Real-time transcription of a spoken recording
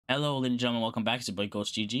Hello, ladies and gentlemen, welcome back. It's your boy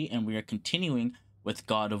Ghost GG, and we are continuing with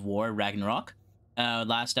God of War Ragnarok.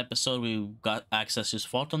 Last episode, we got access to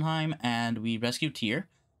Svartalfheim, and we rescued Tyr.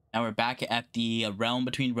 Now we're back at the realm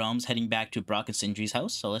between realms, heading back to Brock and Sindri's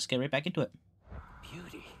house, so let's get right back into it.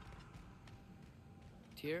 Beauty.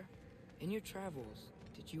 Tyr, in your travels,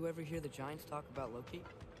 did you ever hear the giants talk about Loki?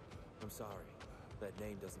 I'm sorry, that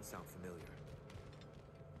name doesn't sound familiar.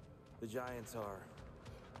 The giants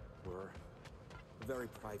were very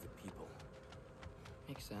private people.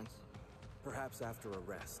 Makes sense. Perhaps after a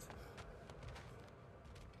rest.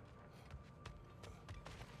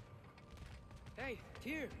 Hey,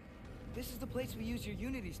 Tyr! This is the place we used your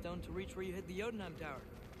Unity Stone to reach where you hid the Jotunheim Tower.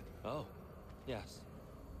 Oh, yes.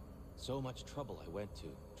 So much trouble I went to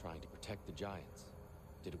trying to protect the giants.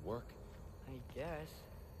 Did it work? I guess.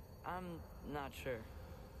 I'm not sure.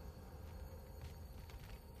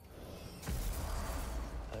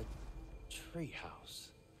 A treehouse.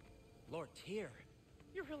 Lord Tyr,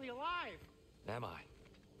 you're really alive. Am I?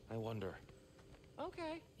 I wonder.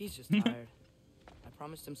 Okay. He's just tired. I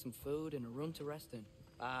promised him some food and a room to rest in.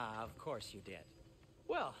 Ah, of course you did.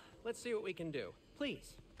 Well, let's see what we can do.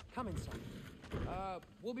 Please, come inside.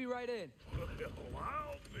 We'll be right in.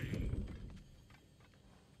 Allow me.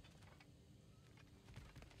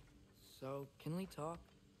 So, can we talk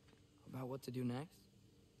about what to do next?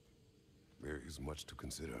 There is much to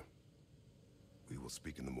consider. We will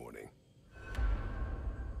speak in the morning.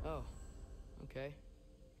 Oh, okay.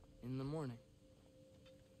 In the morning.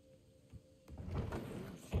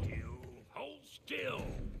 Hold still.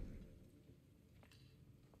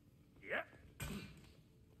 Yep.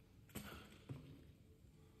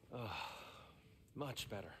 Much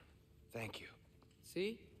better. Thank you.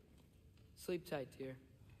 See? Sleep tight, Tyr.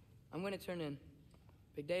 I'm gonna turn in.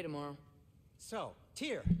 Big day tomorrow. So,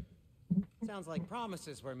 Tyr, sounds like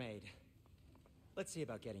promises were made. Let's see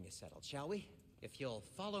about getting you settled, shall we? If you'll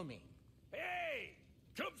follow me. Hey,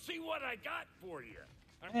 come see what I got for you.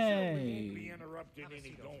 I'm Hey. sure we won't be interrupting any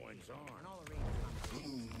goings And on. I'll arrange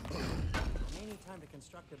you may need time to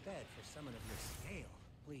construct a bed for someone of your scale.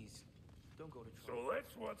 Please, don't go to So trouble.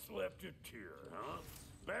 that's what's left of Tyr, huh?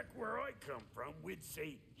 Back where I come from, we'd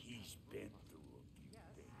say he's been through a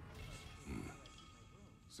few things.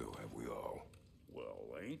 So have we all.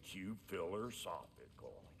 Well, ain't you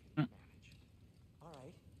philosophical? All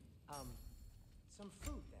right. Some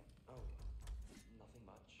food then. Oh, nothing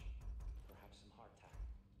much. Perhaps some hardtack.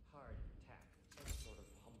 Hardtack. Some sort of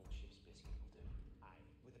humble ship's biscuit will do. Aye,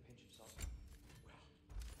 with a pinch of salt. Well,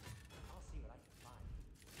 I'll see what I can find.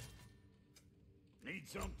 Need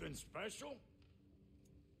something special?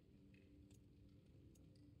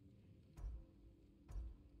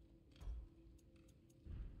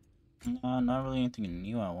 No, not really anything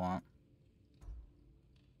new I want.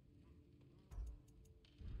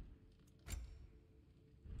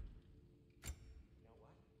 You know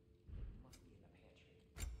what? It must be in the pantry.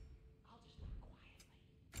 I'll just look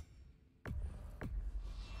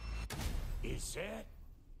quietly. Is that?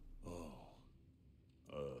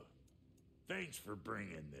 Thanks for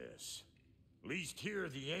bringing this. Least here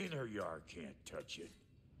the Einherjar can't touch it.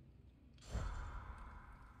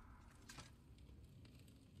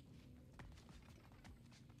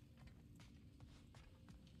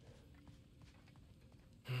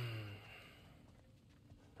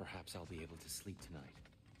 Perhaps I'll be able to sleep tonight.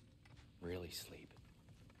 Really sleep.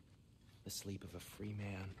 The sleep of a free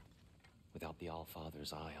man without the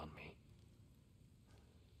Allfather's eye on me.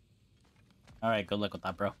 Alright, good luck with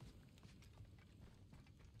that, bro.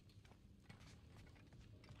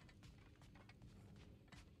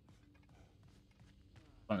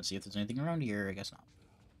 Want to see if there's anything around here? I guess not.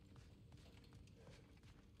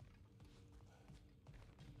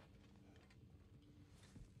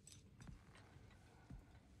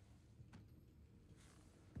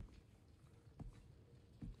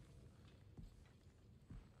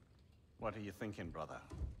 What are you thinking, brother?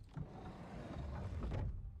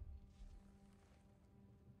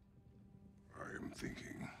 I am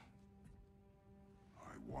thinking.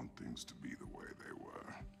 I want things to be the way they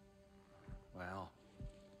were. Well,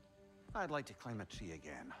 I'd like to climb a tree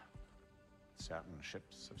again. Certain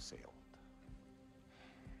ships have sailed.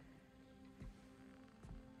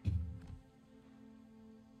 I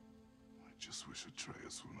just wish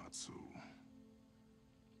Atreus were not so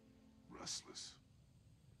restless.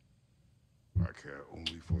 I care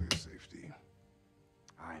only for your safety.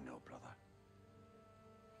 I know, brother.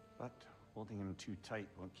 But holding him too tight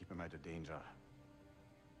won't keep him out of danger.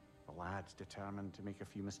 The lad's determined to make a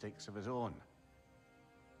few mistakes of his own.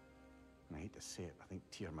 And I hate to say it, I think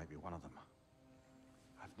Tyr might be one of them.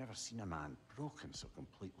 I've never seen a man broken so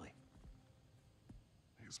completely.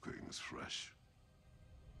 He his pain is fresh.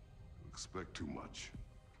 You expect too much.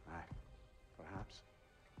 Aye, perhaps.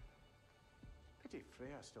 Pity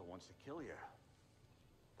Freya still wants to kill you.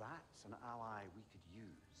 That's an ally we could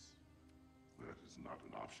use. That is not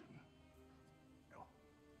an option. No,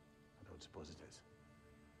 I don't suppose it is.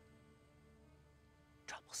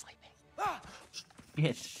 Trouble sleeping. Ah!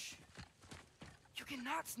 Shit. You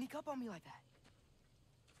cannot sneak up on me like that.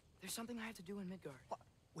 There's something I have to do in Midgard. What?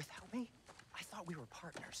 Without me? I thought we were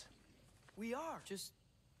partners. We are, just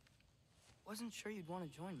wasn't sure you'd want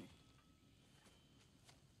to join me.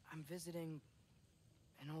 I'm visiting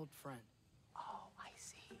an old friend. Oh, I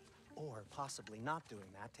see. Or possibly not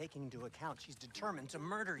doing that, taking into account she's determined to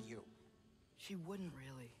murder you. She wouldn't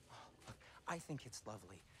really. Look, I think it's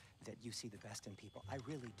lovely that you see the best in people. I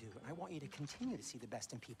really do. And I want you to continue to see the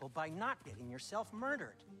best in people by not getting yourself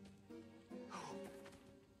murdered.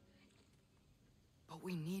 But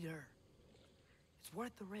we need her. It's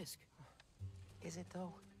worth the risk. Is it,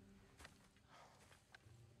 though?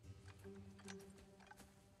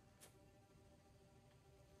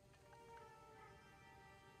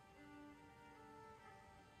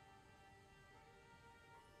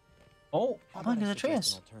 Oh, How I'm about like I Atreus.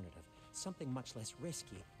 suggest an alternative? Something much less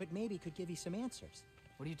risky, but maybe could give you some answers.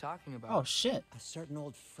 What are you talking about? Oh shit. A certain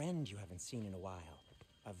old friend you haven't seen in a while.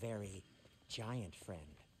 A very giant friend.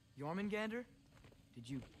 Jormungandr? Did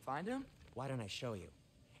you find him? Why don't I show you?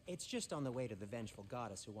 It's just on the way to the vengeful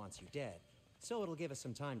goddess who wants you dead. So it'll give us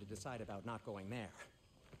some time to decide about not going there.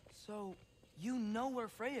 So, you know where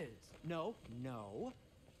Freya is? No.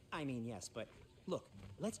 I mean, yes, but look,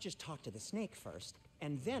 let's just talk to the snake first,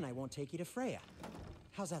 and then I won't take you to Freya.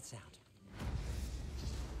 How's that sound?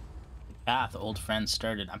 Path, old friend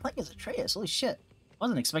started. I'm playing as Atreus. Holy shit.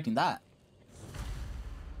 Wasn't expecting that.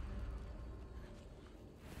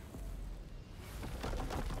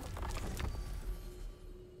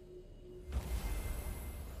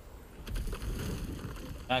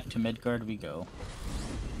 Back to Midgard we go.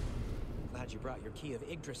 Glad you brought your key of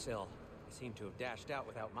Yggdrasil. You seem to have dashed out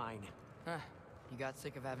without mine. Huh. You got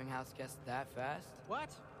sick of having house guests that fast? What?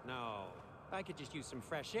 No. I could just use some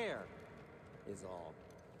fresh air, is all.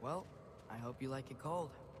 Well, I hope you like it cold.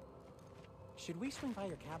 Should we swing by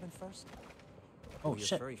your cabin first? Oh Will your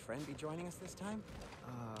shit. furry friend be joining us this time?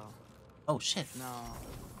 Oh shit. No.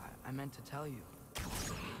 I meant to tell you.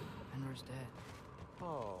 Fenrir's dead.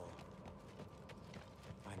 Oh.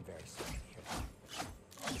 I'm very sorry to hear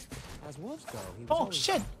that. As wolves go, he was Oh always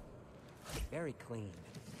shit. very clean.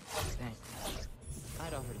 Thanks.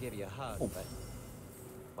 I'd offer to give you a hug, Oh. but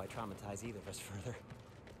why traumatize either of us further?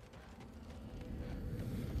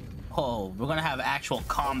 Oh, we're gonna have actual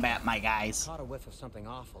combat, my guys. Caught a whiff of something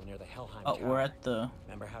awful near the Helheim Oh, Tower. we're at the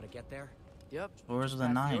Remember how to get there? Yep. Where's the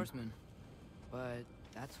Past 9? Oarsman. But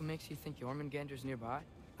that's what makes you think Jormungandr's nearby?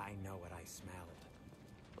 I know what I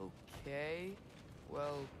smelled. Okay.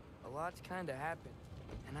 Well, a lot's kinda happened,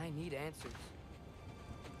 and I need answers.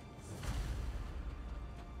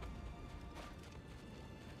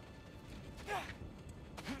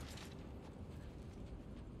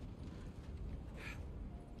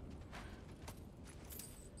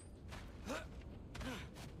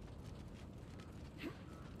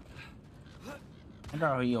 I wonder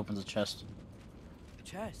how he opens a chest. The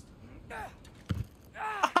chest.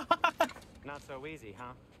 Not so easy,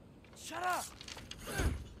 huh? Shut up!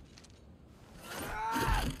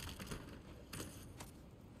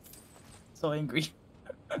 So angry.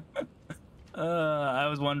 I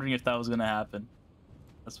was wondering if that was gonna happen.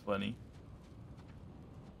 That's funny.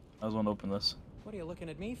 I was want to open this. What are you looking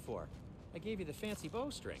at me for? I gave you the fancy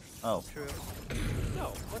bowstring. Oh. True.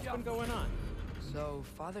 So, what's been going on? So,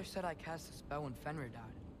 Father said I cast a spell when Fenrir died,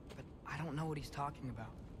 but I don't know what he's talking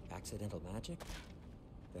about. Accidental magic?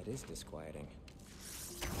 That is disquieting.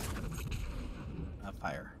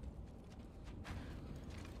 Fire.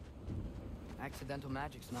 Accidental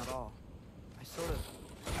magic's not all. I sort of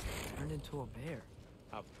turned into a bear.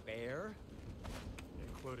 A bear?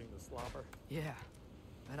 Including the slobber? Yeah,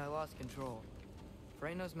 but I lost control.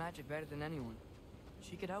 Frey knows magic better than anyone.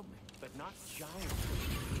 She could help me. But not giant.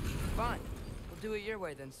 Fine, we'll do it your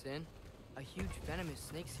way then, Sin. A huge venomous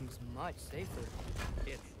snake seems much safer.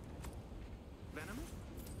 It's venomous?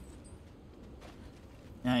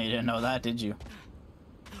 Yeah, you didn't know that, did you?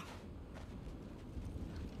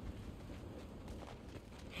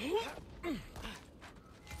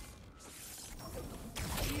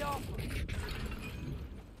 Be off!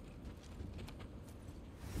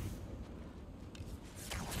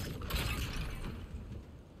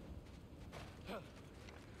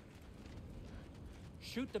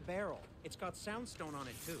 Shoot the barrel. It's got soundstone on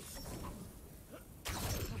it too.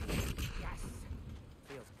 Yes.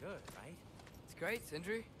 Feels great,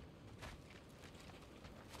 Sindri.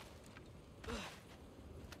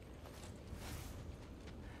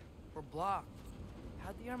 We're blocked.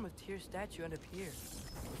 How'd the Arm of Tyr statue end up here?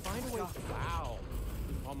 Find a way. Wow.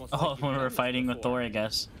 Almost Oh, like you've when we done were this fighting with before. Thor, I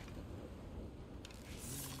guess.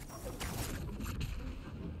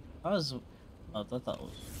 That was. Oh, I thought that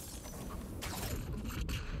was.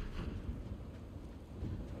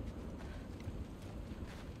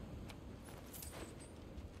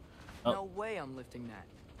 Oh. No way I'm lifting that.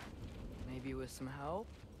 Maybe with some help?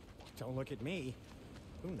 Don't look at me.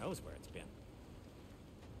 Who knows where it's been?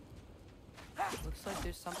 Looks like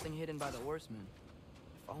there's something hidden by the horsemen.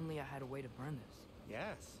 If only I had a way to burn this.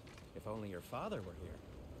 Yes. If only your father were here.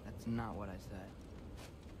 That's not what I said.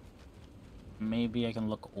 Maybe I can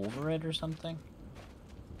look over it or something.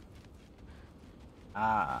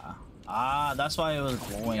 Ah, that's why it was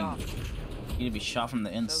glowing. Yeah. You need to be shot from the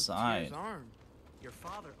So inside. Tyr's arm. Your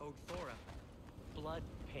father owed Thor a blood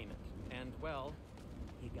payment. And, well,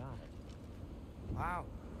 he got it. Wow,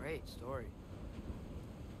 great story.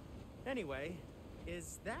 Anyway,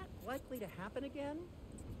 is that likely to happen again?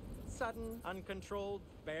 Sudden, uncontrolled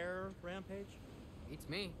bear rampage? Beats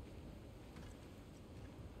me.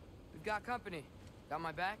 We've got company. Got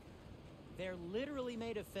my back? They're literally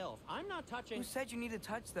made of filth. I'm not touching... Who said you need to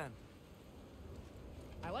touch them?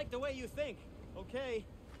 I like the way you think. Okay,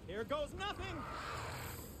 here goes nothing!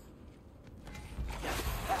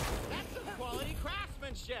 That's some quality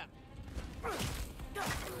craftsmanship!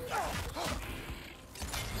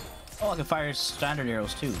 Oh, I can fire standard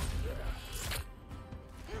arrows too.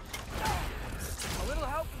 A little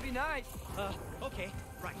help would be nice. Okay,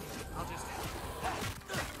 right. I'll just...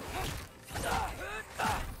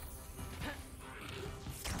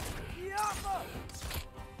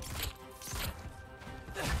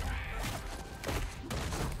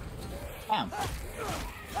 Damn.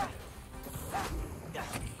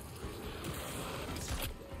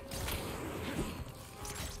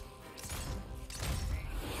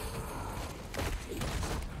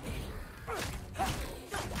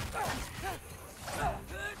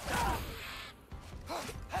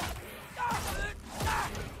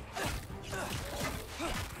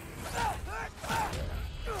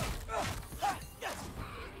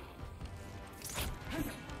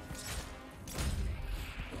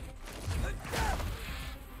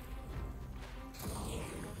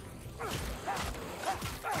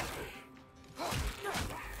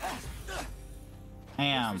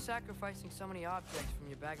 Thanks for sacrificing so many objects from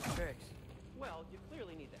your bag of tricks. Well, you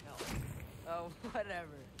clearly need the help. Oh, whatever.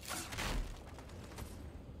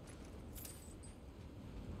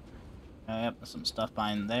 Yep, there's some stuff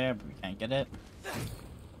behind there, but we can't get it.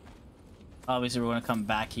 Obviously, we're going to come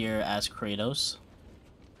back here as Kratos.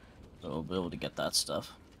 So we'll be able to get that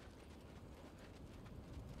stuff.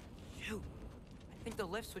 Shoot. I think the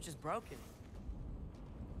lift switch is broken.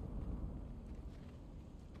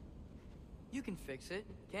 You can fix it,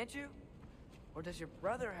 can't you? Or does your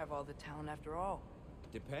brother have all the talent after all?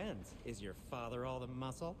 Depends. Is your father all the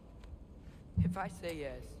muscle? If I say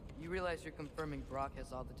yes, you realize you're confirming Brock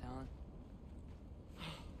has all the talent?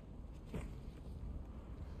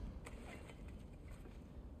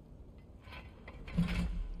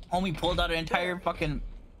 Homie pulled out an entire fucking...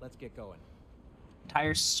 Let's get going.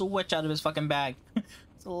 Entire switch out of his fucking bag.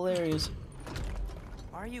 It's hilarious.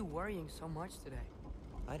 Why are you worrying so much today?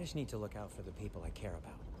 I just need to look out for the people I care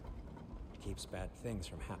about. Keeps bad things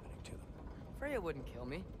from happening to them. Freya wouldn't kill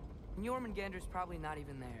me. And Jormungandr's probably not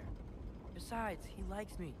even there. Besides, he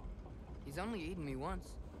likes me. He's only eaten me once.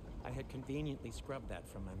 I had conveniently scrubbed that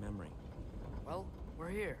from my memory. Well,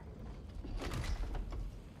 we're here.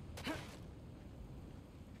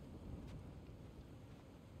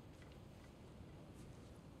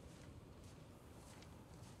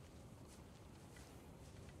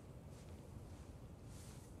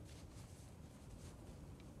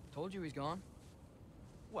 Told you he's gone.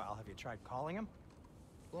 Well, have you tried calling him?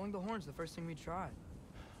 Blowing the horn's the first thing we tried.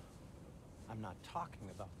 I'm not talking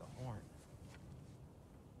about the horn.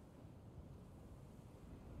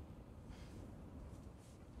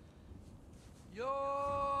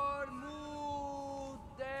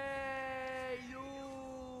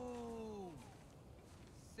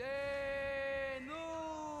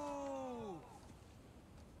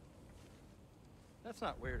 That's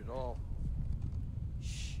not weird at all.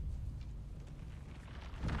 Shh.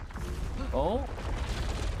 Oh.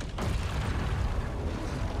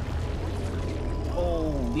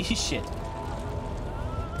 Holy shit.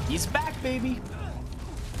 He's back, baby.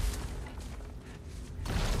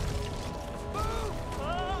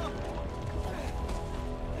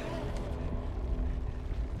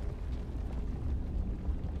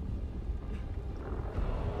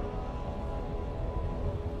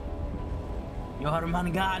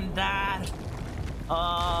 Jormungandr!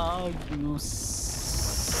 Oh, you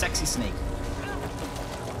sexy snake.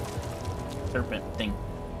 Serpent thing.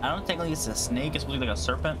 I don't think it's a snake, it's supposed to be like a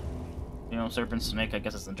serpent. You know, serpent, snake, I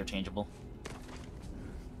guess it's interchangeable.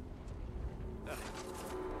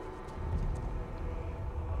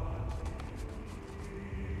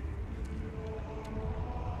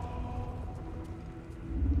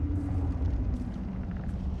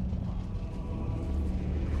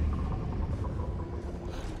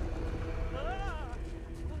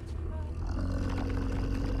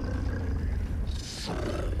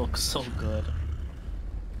 Looks so good.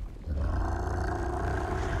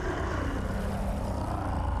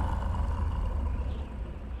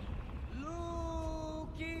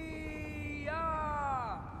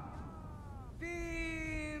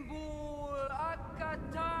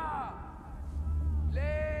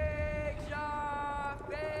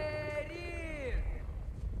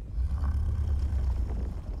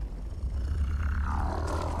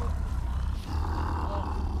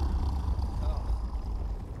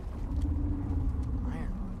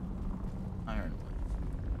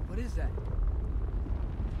 What is that?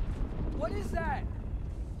 What is that?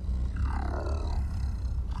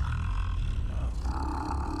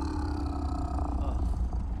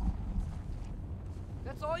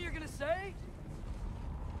 That's all you're gonna say?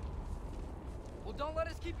 Well, don't let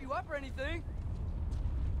us keep you up or anything.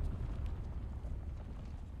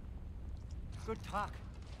 Good talk.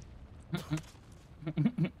 Ironwood.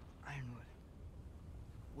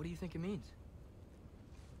 What do you think it means?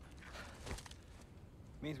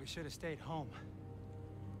 Means we should have stayed home.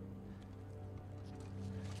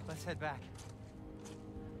 Let's head back.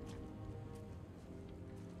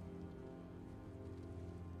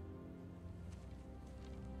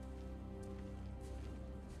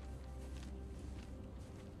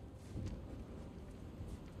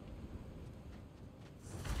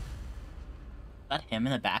 Is that him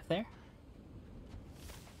in the back there?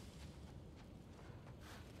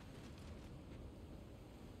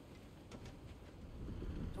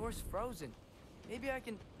 Door's frozen. Maybe I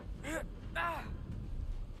can...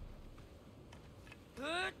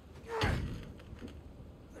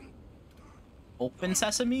 Open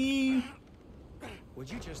sesame! Would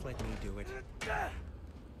you just let me do it?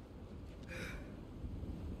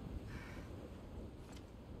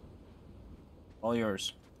 All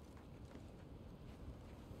yours.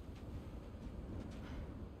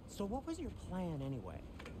 So what was your plan anyway?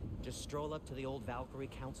 Just stroll up to the old Valkyrie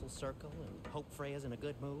Council Circle and hope Freya's in a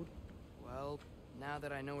good mood? Well, now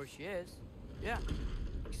that I know where she is, yeah,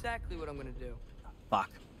 exactly what I'm gonna do.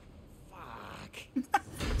 Fuck. Fuck.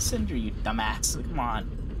 Cinder, you dumbass. Come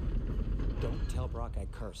on. Don't tell Brock I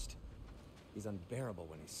cursed. He's unbearable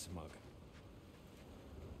when he's smug.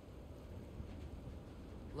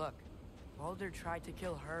 Look, Baldur tried to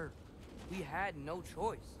kill her. We had no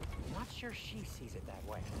choice. Not sure she sees it that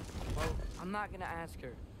way. Well, I'm not gonna ask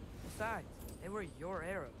her. Besides, they were your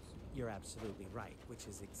arrows. You're absolutely right, which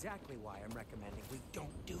is exactly why I'm recommending we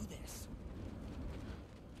don't do this.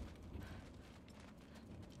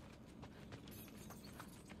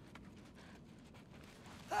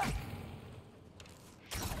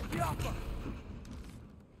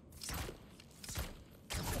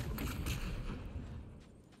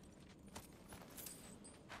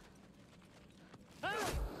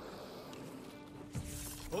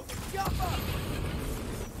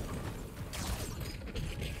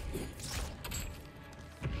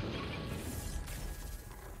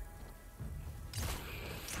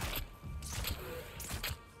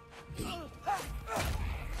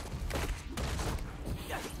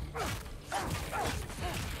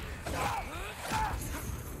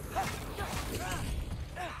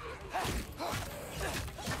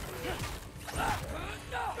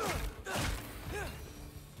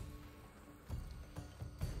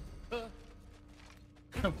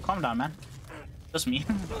 Oh, calm down, man. Just me.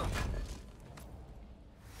 I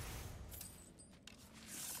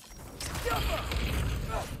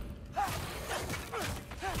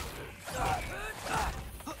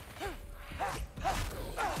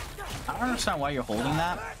don't understand why you're holding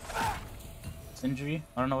that. It's injury.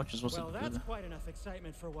 I don't know what you're supposed to do. Well, that's quite enough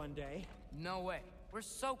excitement for one day. No way. We're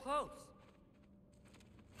so close.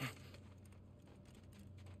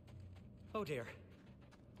 Oh dear.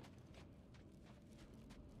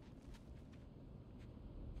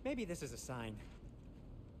 Maybe this is a sign.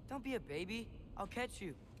 Don't be a baby. I'll catch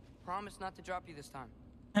you. Promise not to drop you this time.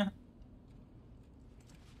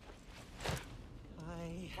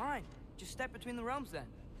 Fine. Just step between the realms then.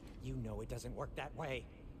 You know it doesn't work that way.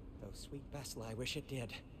 Though sweet Bessla, I wish it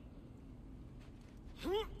did.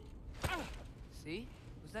 See?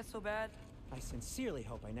 Was that so bad? I sincerely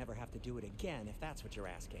hope I never have to do it again, if that's what you're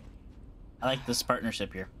asking. I like this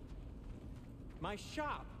partnership here. My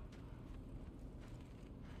shop!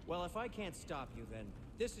 Well, if I can't stop you, then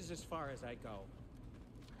this is as far as I go.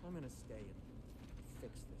 I'm gonna stay and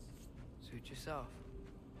fix this. Suit yourself.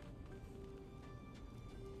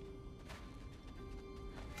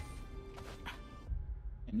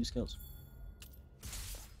 And new skills.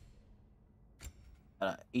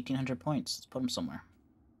 1,800 points. Let's put them somewhere.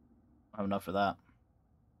 I don't have enough for that.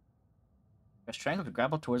 Press triangle to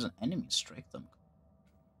grapple towards an enemy and strike them.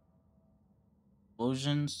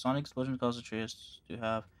 Explosions. Sonic explosions cause Atreus to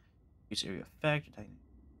have increased area effect.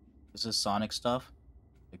 This is Sonic stuff.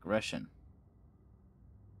 Aggression.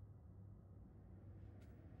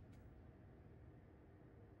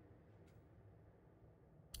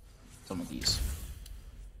 Some of these.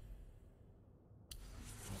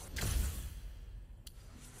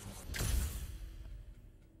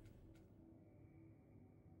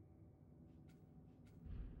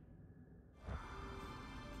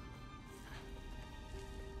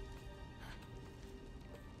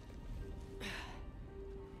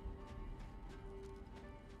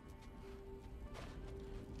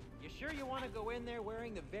 Sure you want to go in there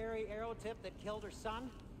wearing the very arrow tip that killed her son?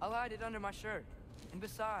 I'll hide it under my shirt. And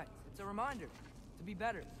besides, it's a reminder to be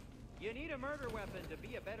better. You need a murder weapon to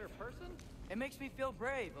be a better person? It makes me feel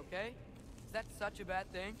brave, okay? Is that such a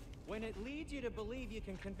bad thing? When it leads you to believe you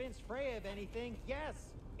can convince Freya of anything, yes,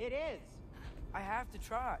 it is. I have to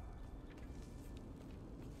try.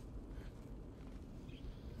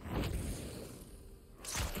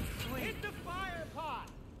 Sweet. Hit the fire pot!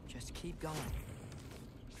 Just keep going.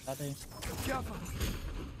 Careful.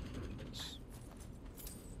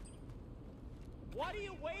 What are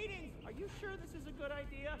you waiting? Are you sure this is a good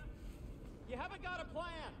idea? You haven't got a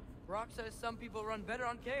plan. Brock says some people run better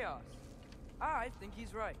on chaos. I think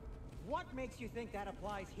he's right. What makes you think that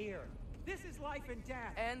applies here? This is life and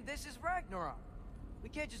death. And this is Ragnarok. We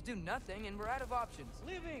can't just do nothing, and we're out of options.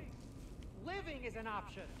 Living is an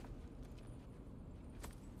option.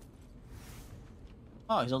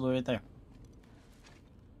 Oh, he's all the way right there.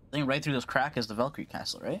 I think right through this crack is the Valkyrie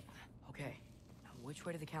castle, right? Okay, now which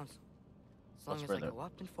way to the council? As long What's as further? I go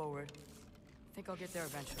up and forward, I think I'll get there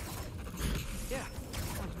eventually. Yeah,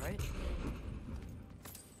 sounds right.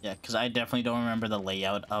 Yeah, because I definitely don't remember the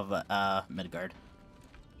layout of Midgard.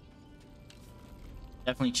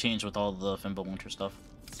 Definitely changed with all the Fimbulwinter stuff.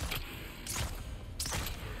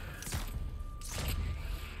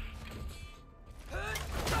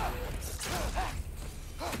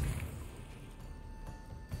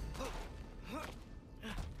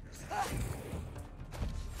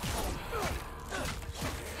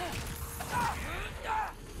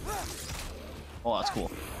 Oh, that's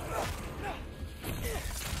cool.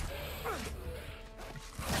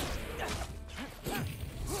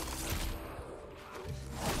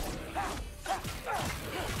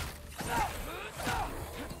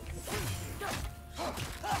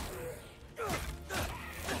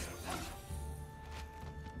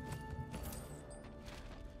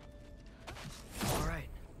 All right,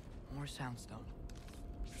 more soundstone.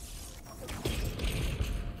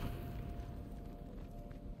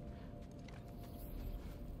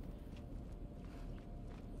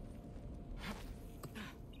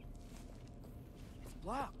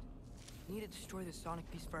 Blocked. Need to destroy the sonic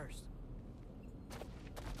piece first.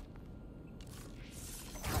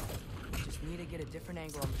 Just need to get a different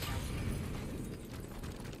angle on the council.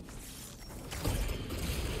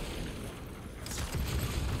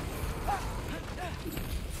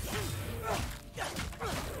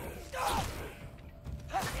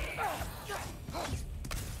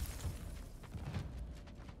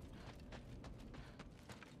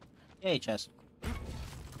 Yay, chest.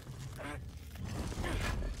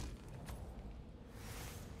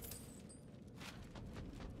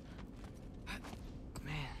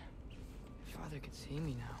 See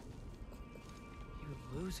me now. He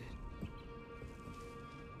would lose it.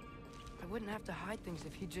 I wouldn't have to hide things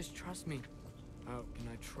if he'd just trust me. How can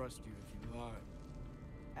I trust you if you lie?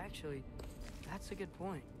 Actually, that's a good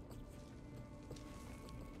point.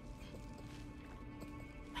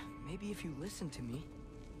 Maybe if you listen to me.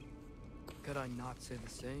 Could I not say the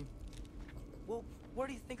same? Well, where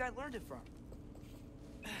do you think I learned it from?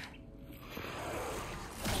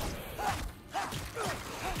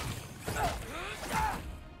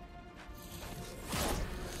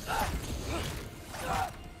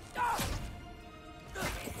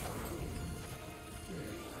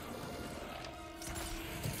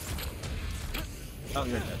 Oh,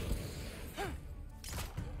 you're dead.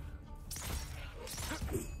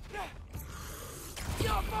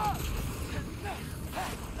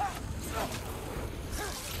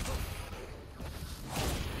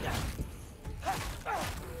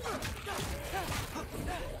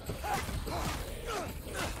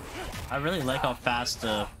 I really like how fast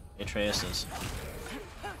Atreus is.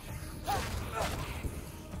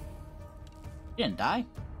 He didn't die.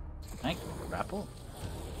 Thank grapple.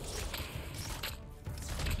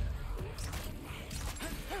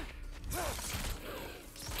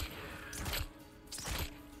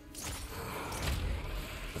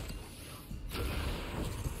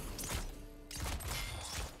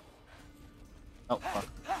 Oh fuck.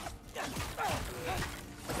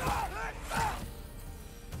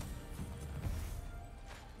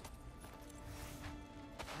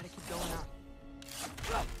 Gotta keep going on.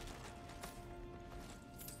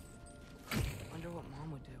 Wonder what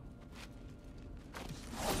Mom would do.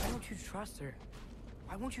 Why don't you trust her?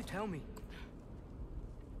 Why won't you tell me?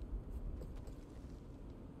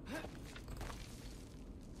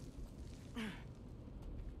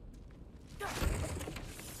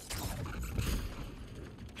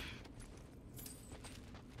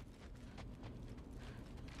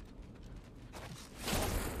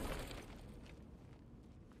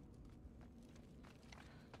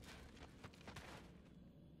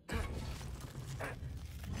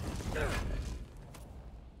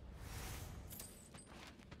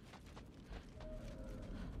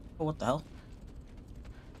 Oh, what the hell?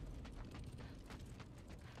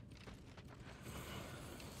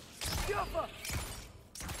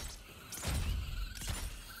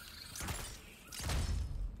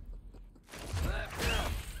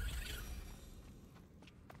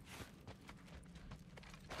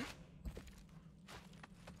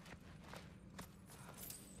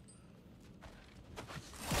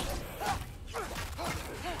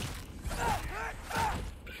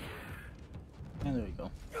 And there we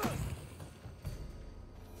go.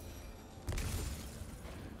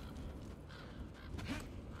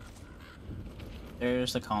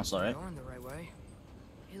 There's the console, right? Going the right way.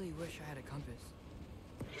 Really wish I had a compass.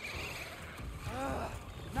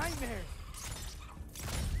 Nightmares.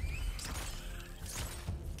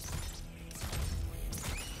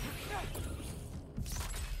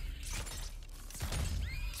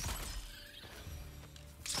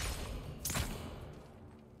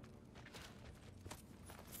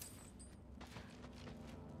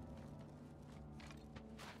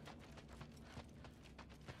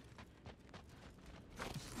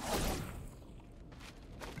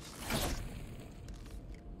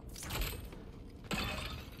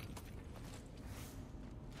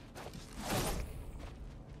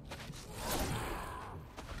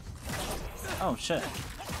 Oh shit.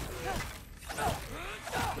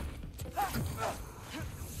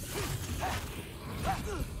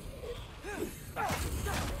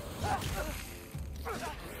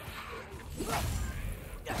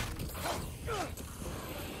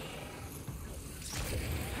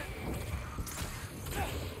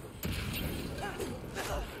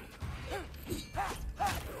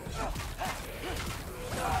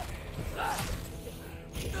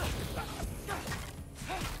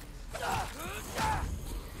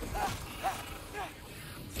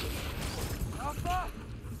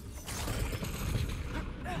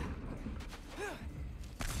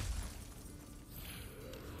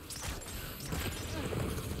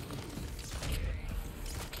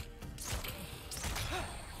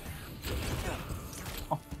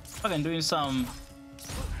 Fucking doing some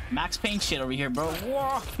Max Payne shit over here, bro.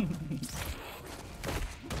 Whoa.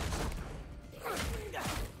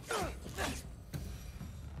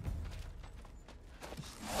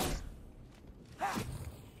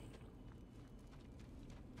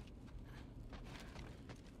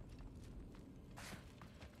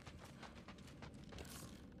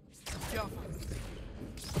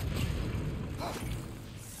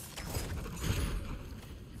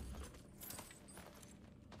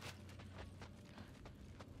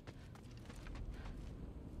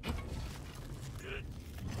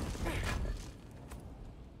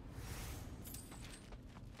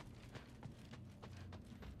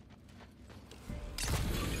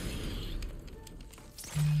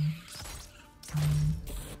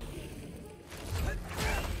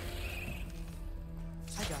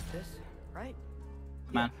 This, right?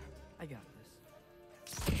 Man. I got this.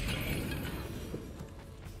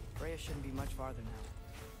 Freya shouldn't be much farther now.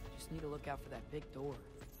 Just need to look out for that big door.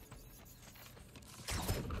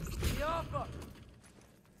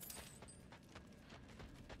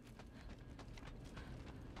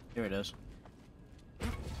 Here it is. Is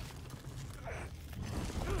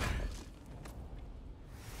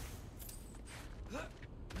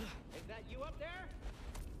that you up there?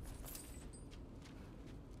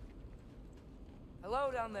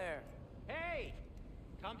 Hello down there. Hey!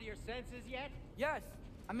 Come to your senses yet? Yes.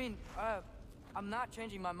 I mean, I'm not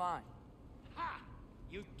changing my mind. Ha!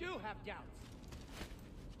 You do have doubts.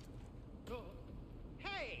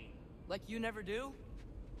 Like you never do?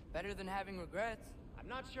 Better than having regrets. I'm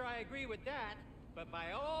not sure I agree with that, but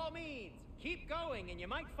by all means, keep going and you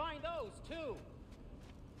might find those too.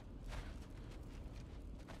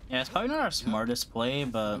 Yeah, it's probably not our smartest play,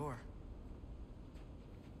 but Sure.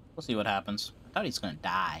 we'll see what happens. I thought he's gonna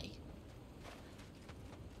die.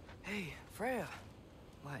 Hey, Freya.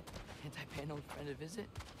 What? Can't I pay an old friend a visit?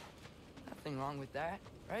 Nothing wrong with that,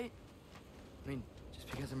 right? I mean,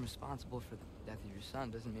 just because I'm responsible for the death of your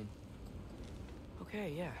son doesn't mean...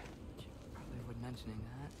 Okay, yeah. Should probably avoid mentioning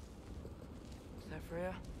that. Is that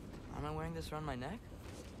Freya? Am I wearing this around my neck?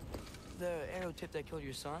 The arrow tip that killed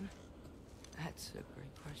your son? That's a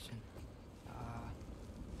great question.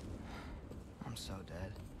 I'm so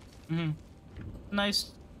dead.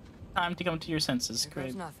 Nice time to come to your senses. Here Great.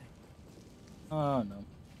 goes nothing. Oh no.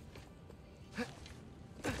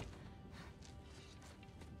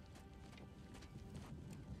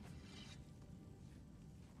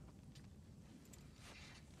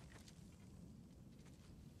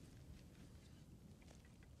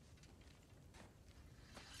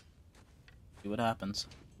 See what happens.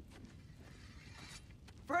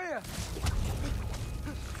 Freya!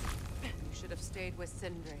 You should have stayed with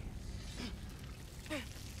Sindri.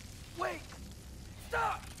 Wait!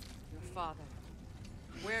 Stop! Your father.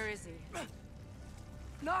 Where is he?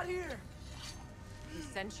 Not here! He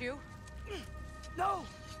sent you? No!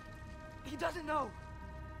 He doesn't know!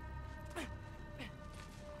 You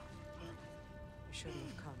shouldn't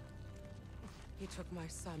have come. He took my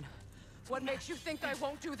son. What makes you think I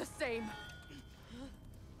won't do the same?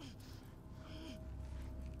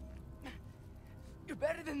 You're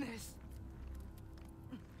better than this!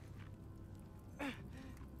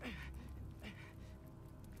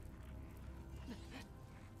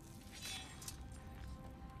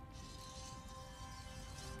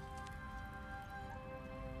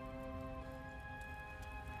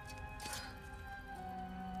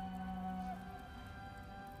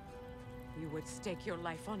 You would stake your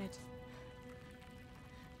life on it.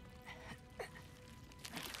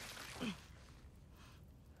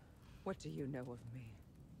 What do you know of me?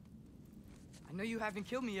 I know you haven't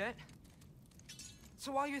killed me yet.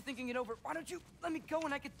 So while you're thinking it over, why don't you let me go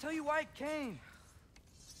and I can tell you why I came?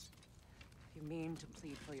 You mean to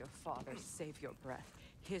plead for your father, save your breath.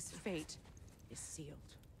 His fate is sealed.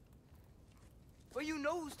 But you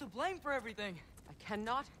know who's to blame for everything. I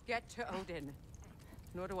cannot get to Odin.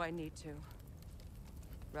 Nor do I need to.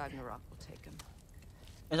 Ragnarok will take him.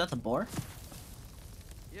 Is that the boar?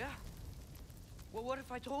 Yeah. Well, what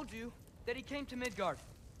if I told you that he came to Midgard?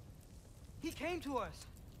 He came to us.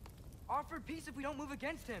 Offered peace if we don't move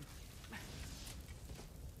against him.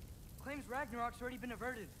 Claims Ragnarok's already been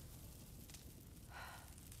averted.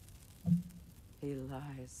 He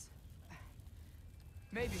lies.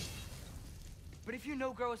 Maybe. But if you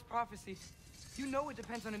know Groa's prophecy, you know it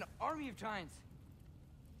depends on an army of giants.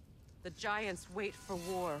 The giants wait for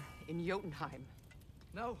war in Jotunheim.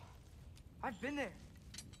 No. I've been there.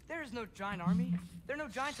 There is no giant army. There are no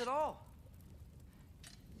giants at all.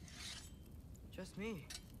 Just me.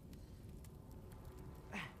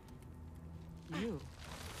 You.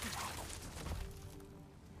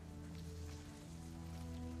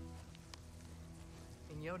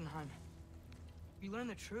 In Jotunheim, you learn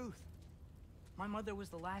the truth. My mother was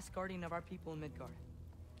the last guardian of our people in Midgard.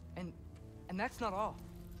 And that's not all.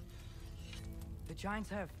 The giants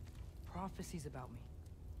have prophecies about me.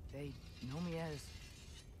 They know me as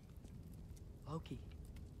Loki.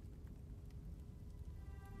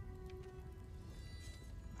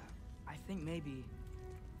 I think maybe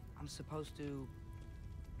I'm supposed to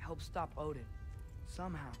help stop Odin,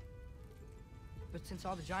 somehow. But since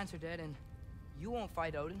all the giants are dead and you won't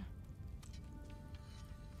fight Odin,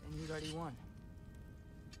 then you've already won.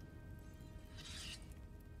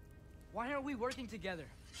 Why aren't we working together?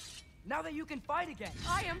 Now that you can fight again!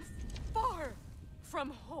 I am far from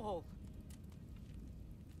whole.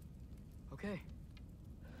 Okay.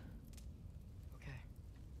 Okay.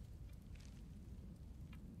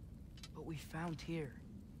 But we found Tyr.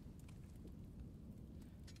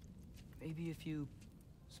 Maybe if you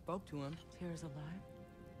spoke to him. Tyr's alive?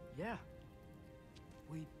 Yeah.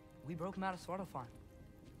 We broke him out of Svartalfheim.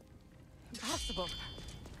 Impossible.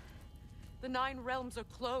 The 9 realms are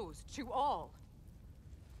closed to all.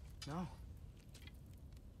 No.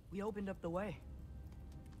 We opened up the way.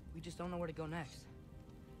 We just don't know where to go next.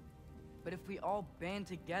 But if we all band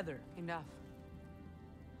together... Enough.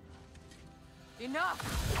 Enough!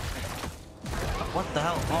 What the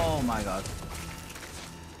hell? Oh my god.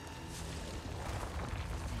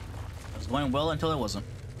 It was going well until it wasn't.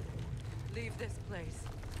 Leave this place.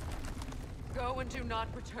 Go and do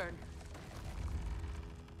not return.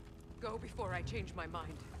 Go before I change my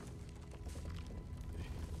mind.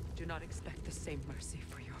 Do not expect the same mercy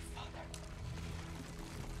for your father.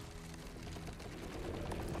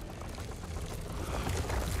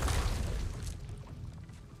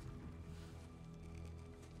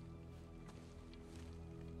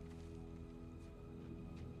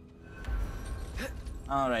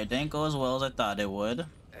 Alright, didn't go as well as I thought it would.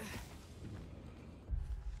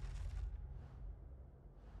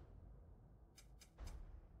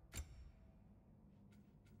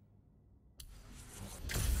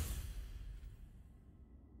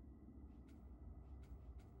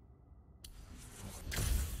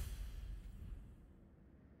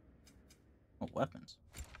 Oh, weapons.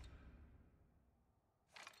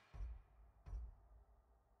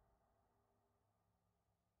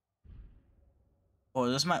 Oh,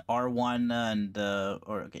 this is my R1 and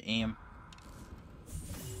or okay, aim.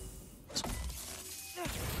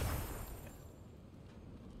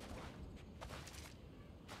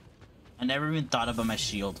 I never even thought about my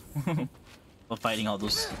shield while fighting all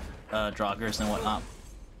those Draugrs and whatnot.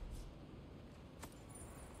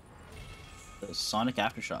 The sonic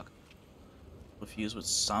aftershock. Fused with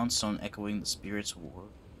soundstone echoing the spirit's war,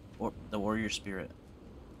 or the warrior spirit.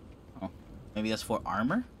 Oh, maybe that's for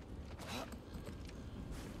armor.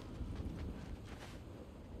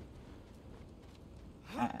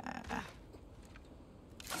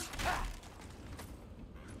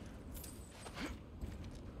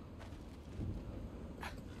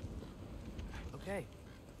 Okay,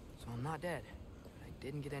 so I'm not dead. I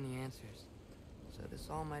didn't get any answers. So this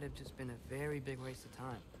all might have just been a very big waste of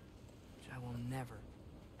time. Which I will never,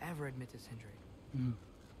 ever admit to Sindri. Mm.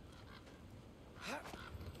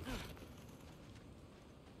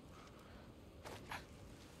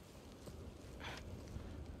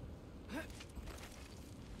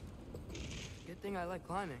 Good thing I like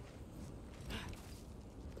climbing.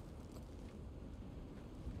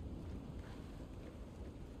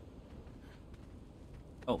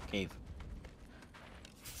 Oh, cave.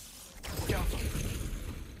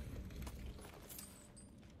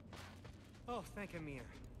 Oh, thank Amir.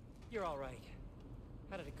 You're all right.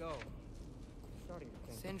 How did it go? Starting to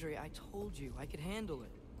think. Sindri, I told you I could handle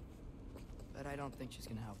it. But I don't think she's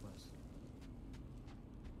gonna help us.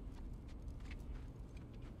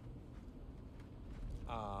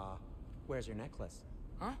 Where's your necklace?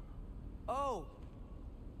 Huh? Oh!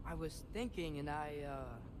 I was thinking and I,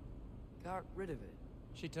 got rid of it.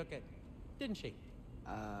 She took it, didn't she?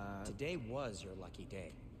 Today was your lucky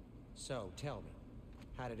day. So, tell me,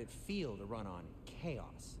 how did it feel to run on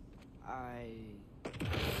chaos?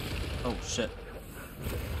 Oh, shit.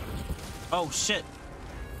 Oh, shit!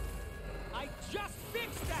 I just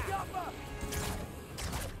fixed that!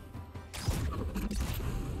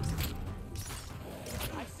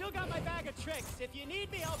 I've still got my bag of tricks. If you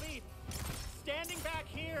need me, I'll be standing back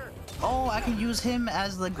here. Oh, I can use him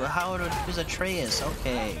as the how to use Atreus.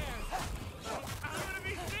 Okay. I'm gonna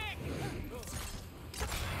be sick.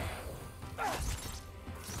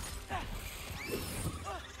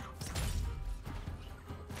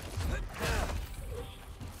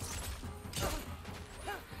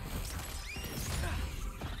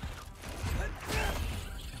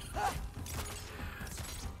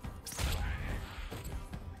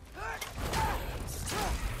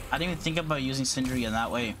 I didn't even think about using Sindri in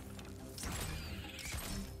that way.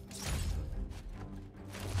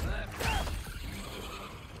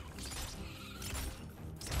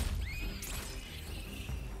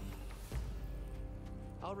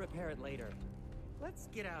 I'll repair it later. Let's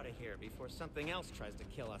get out of here before something else tries to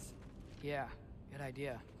kill us. Yeah, good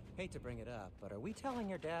idea. Hate to bring it up, but are we telling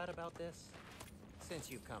your dad about this?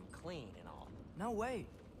 Since you've come clean and all. No way.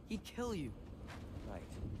 He'd kill you. Right.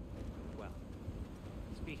 Well,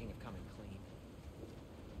 speaking of coming clean,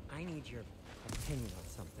 I need your opinion on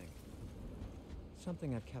something.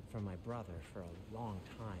 Something I've kept from my brother for a long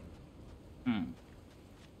time. Hmm.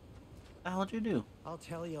 What the hell did you do? I'll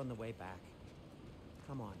tell you on the way back.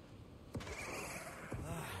 Come on. Do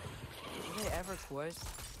they ever quit?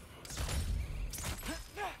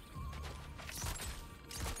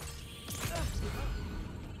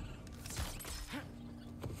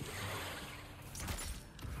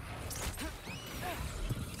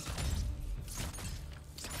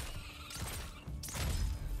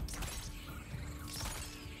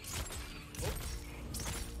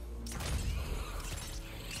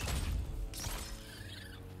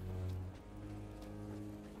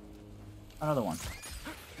 Another one.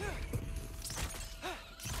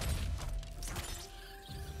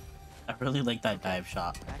 I really like that dive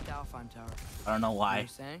shot. Back to Alfheim Tower. I don't know You why. were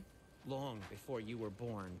saying? Long before you were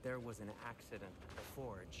born, there was an accident at the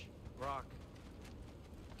forge. Brock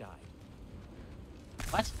died.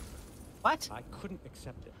 What? What? I couldn't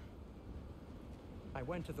accept it. I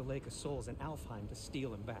went to the Lake of Souls in Alfheim to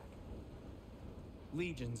steal him back.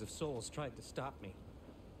 Legions of souls tried to stop me.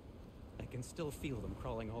 I can still feel them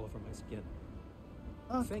crawling all over my skin.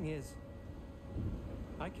 The thing is,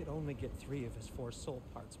 I could only get 3 of his 4 soul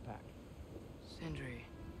parts back. Sindri.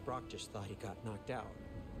 Brock just thought he got knocked out.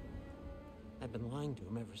 I've been lying to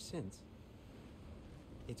him ever since.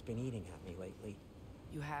 It's been eating at me lately.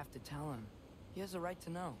 You have to tell him. He has a right to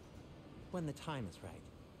know. When the time is right.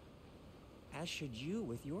 As should you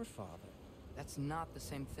with your father. That's not the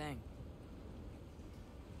same thing.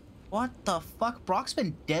 What the fuck? Brock's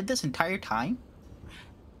been dead this entire time?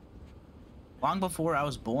 Long before I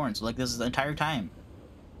was born, so like this is the entire time.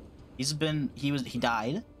 He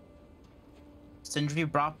died. Sindri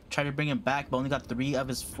Brock tried to bring him back, but only got 3 of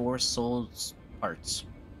his 4 soul parts.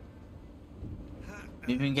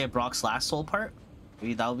 Maybe we can get Brock's last soul part?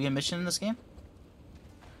 Maybe that'll be a mission in this game?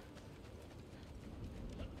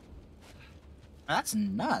 That's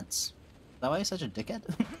nuts. Is that why he's such a dickhead?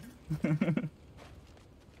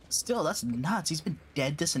 Still, that's nuts. He's been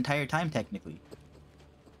dead this entire time, technically.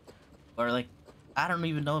 Or, like, I don't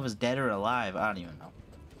even know if he's dead or alive. I don't even know.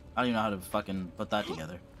 I don't even know how to fucking put that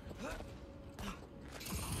together.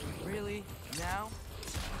 Really? Now?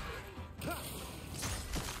 Is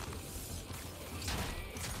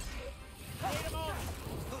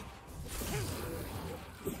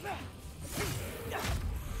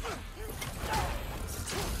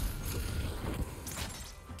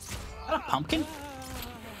that a pumpkin?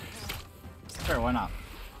 Sure, why not?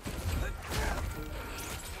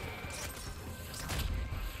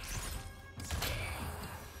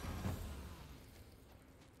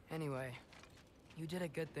 Anyway, you did a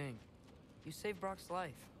good thing. You saved Brock's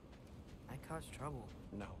life. I caused trouble.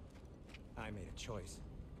 No. I made a choice.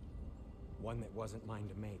 One that wasn't mine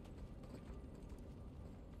to make.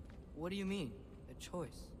 What do you mean? A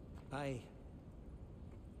choice? I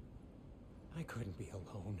couldn't be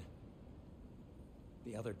alone.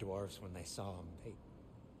 The other dwarves, when they saw him, they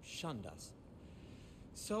shunned us.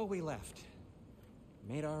 So we left.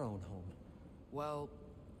 Made our own home. Well,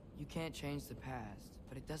 you can't change the past,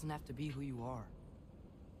 but it doesn't have to be who you are.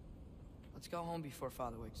 Let's go home before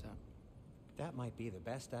Father wakes up. That might be the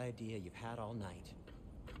best idea you've had all night.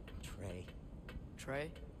 Trey. Trey?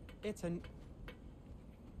 It's an...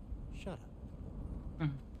 Shut up.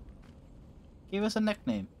 Give us a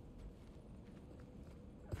nickname.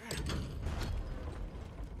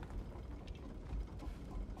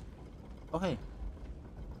 Oh, hey.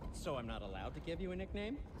 So I'm not allowed to give you a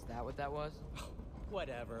nickname? Is that what that was?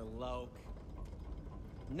 Whatever, Loke.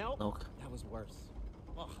 Nope. Loke. That was worse.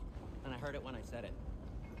 Ugh. And I heard it when I said it.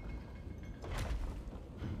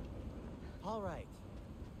 All right.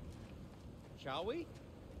 Shall we?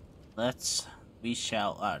 We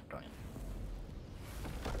shall. Darn it.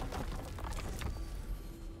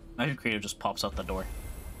 Imagine Creative just pops out the door.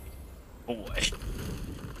 Boy. I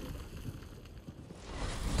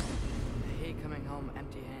hate coming home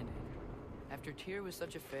empty-handed. After Tyr was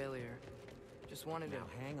such a failure, just wanted to... Now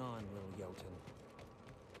hang on, little Jotun.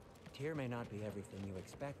 Tyr may not be everything you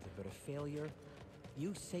expected, but a failure?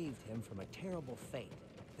 You saved him from a terrible fate.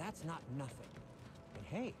 That's not nothing. And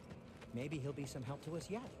hey, maybe he'll be some help to us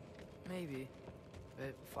yet. Maybe.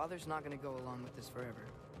 But Father's not gonna go along with this forever.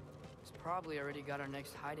 He's probably already got our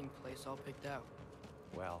next hiding place all picked out.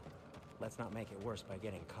 Well, let's not make it worse by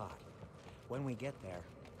getting caught. When we get there,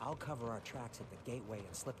 I'll cover our tracks at the gateway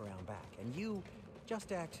and slip around back. And you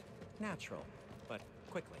just act natural, but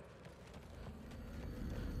quickly.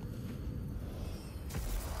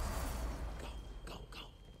 Go, go, go.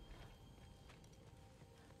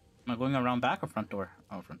 Am I going around back or front door?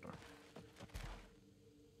 Oh, front door.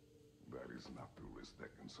 That is not the risk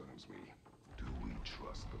that concerns me. Do we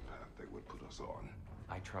trust the path they would put us on?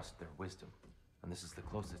 I trust their wisdom, and this is the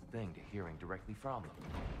closest thing to hearing directly from them.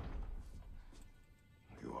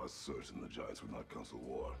 You are certain the Giants would not counsel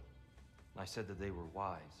war? I said that they were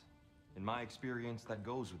wise. In my experience, that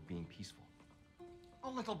goes with being peaceful.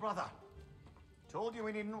 Oh, little brother. Told you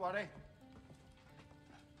we needn't worry.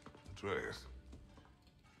 Atreus,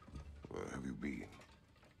 where have you been?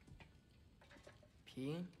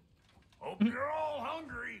 Peeing? Hope you're all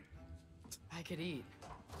hungry. I could eat.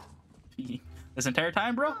 This entire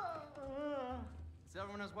time, bro? Is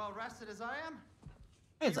everyone as well rested as I am?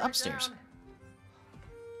 Hey, it's upstairs.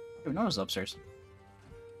 I didn't know it was upstairs.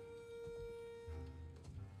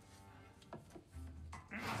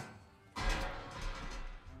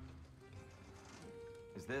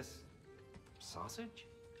 Is this sausage?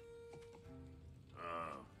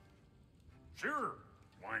 Sure.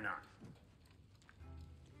 Why not?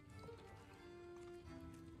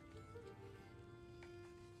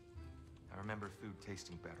 remember food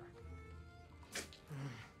tasting better.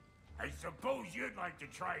 I suppose you'd like to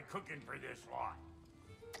try cooking for this lot.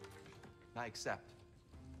 I accept.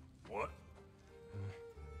 What?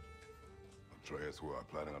 Atreus, we're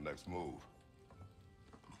planning our next move.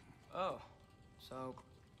 Oh, so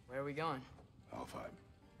where are we going? Alfheim.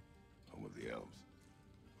 Home of the elves.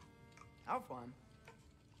 Alfheim?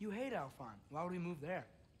 You hate Alfheim. Why would we move there?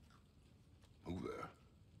 Move there?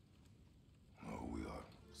 No, we are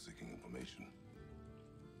seeking information.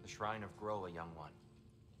 The Shrine of Groa, young one.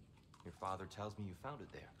 Your father tells me you found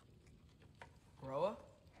it there. Groa?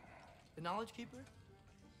 The Knowledge Keeper?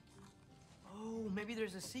 Oh, maybe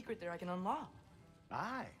there's a secret there I can unlock.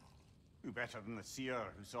 Aye. Who better than the seer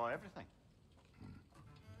who saw everything?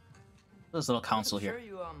 There's a little council I'm here. sure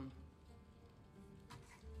you,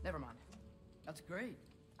 Never mind. That's great.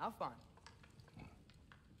 Alfheim.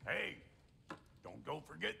 Hey, don't go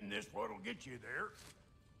forgetting this what'll get you there.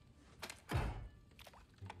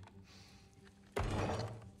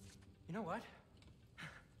 You know what?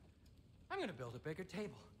 I'm gonna build a bigger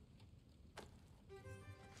table.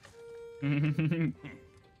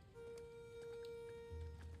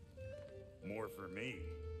 More for me.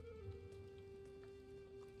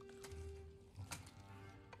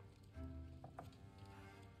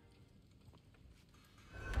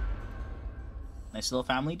 Nice little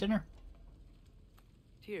family dinner.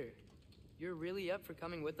 Tyr, you're really up for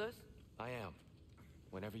coming with us? I am.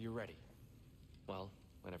 Whenever you're ready. Well,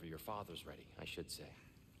 whenever your father's ready, I should say.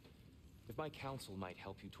 If my counsel might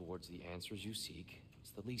help you towards the answers you seek,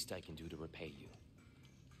 it's the least I can do to repay you.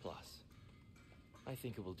 Plus, I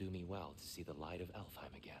think it will do me well to see the light of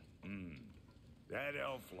Alfheim again. That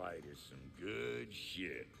elf light is some good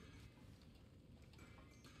shit.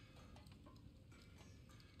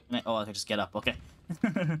 Oh, I can just get up. Okay.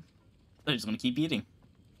 They're just gonna keep eating.